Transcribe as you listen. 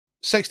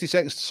60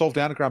 seconds to solve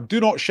the anagram. Do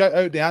not shout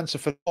out the answer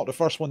for not the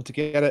first one to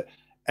get it.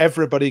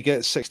 Everybody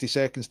gets 60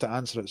 seconds to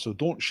answer it. So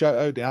don't shout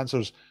out the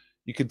answers.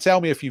 You can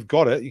tell me if you've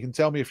got it. You can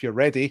tell me if you're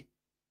ready.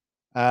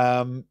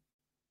 Here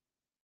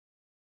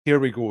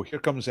we go. Here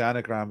comes the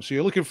anagram. So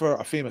you're looking for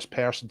a famous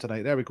person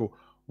tonight. There we go.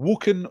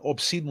 Woken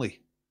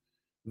obscenely.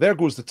 There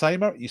goes the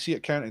timer. You see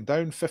it counting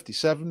down,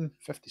 57,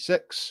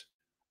 56,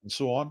 and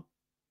so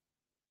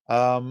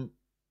on.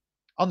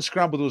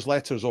 Unscramble those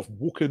letters of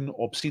woken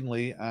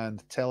obscenely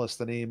and tell us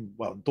the name.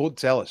 Well, don't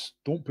tell us.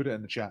 Don't put it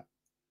in the chat.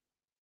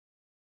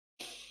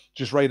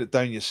 Just write it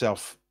down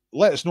yourself.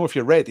 Let us know if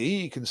you're ready.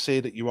 You can say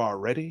that you are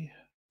ready.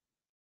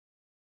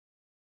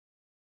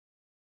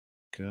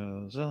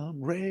 Because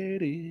I'm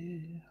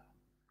ready to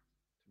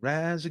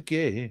rise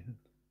again.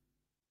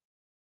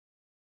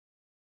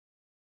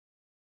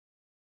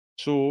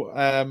 So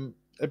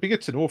it'd be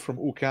good to know from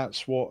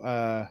OCATS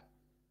what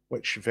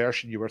which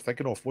version you were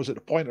thinking of. Was it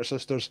the Pointer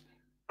Sisters,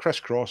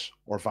 Crisscross,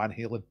 or Van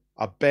Halen?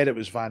 I bet it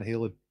was Van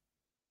Halen.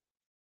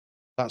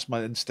 That's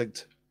my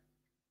instinct.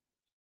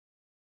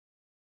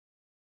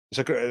 It's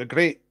a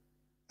great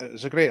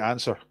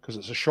answer because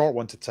it's a short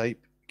one to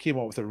type. Came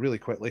up with it really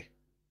quickly.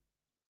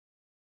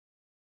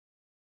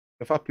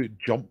 If I put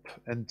jump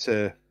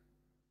into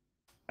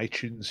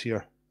iTunes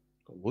here,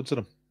 got loads of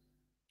them.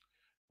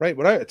 Right,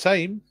 we're out of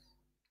time.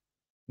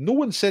 No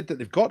one said that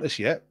they've got this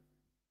yet.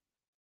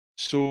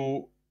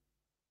 So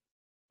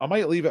I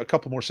might leave it a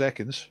couple more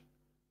seconds.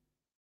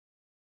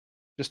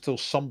 Just till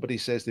somebody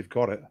says they've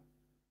got it.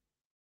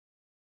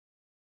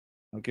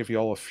 I'll give you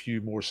all a few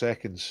more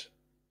seconds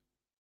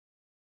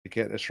to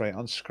get this right.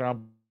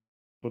 Unscramble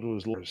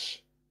those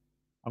letters.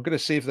 I'm going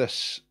to save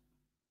this.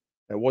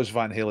 It was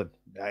Van Halen.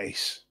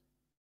 Nice.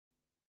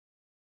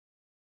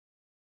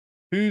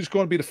 Who's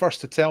going to be the first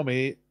to tell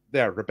me?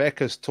 There,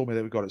 Rebecca's told me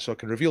that we got it, so I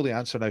can reveal the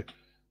answer now.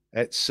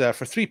 It's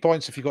for 3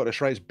 points if you got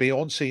this right. It's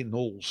Beyonce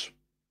Knowles.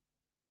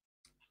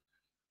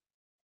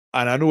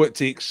 And I know it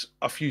takes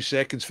a few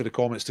seconds for the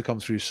comments to come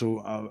through,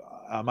 so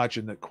I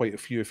imagine that quite a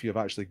few of you have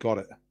actually got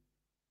it.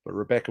 But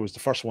Rebecca was the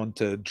first one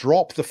to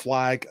drop the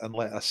flag and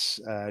let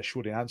us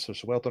show the answer.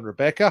 So well done,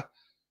 Rebecca.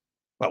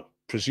 Well,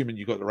 presuming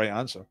you got the right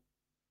answer.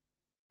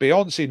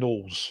 Beyonce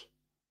Knowles.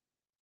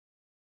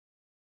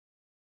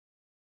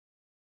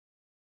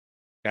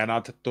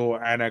 Cannot do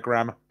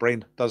anagram.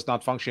 Brain does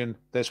not function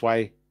this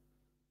way.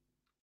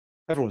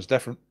 Everyone's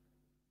different.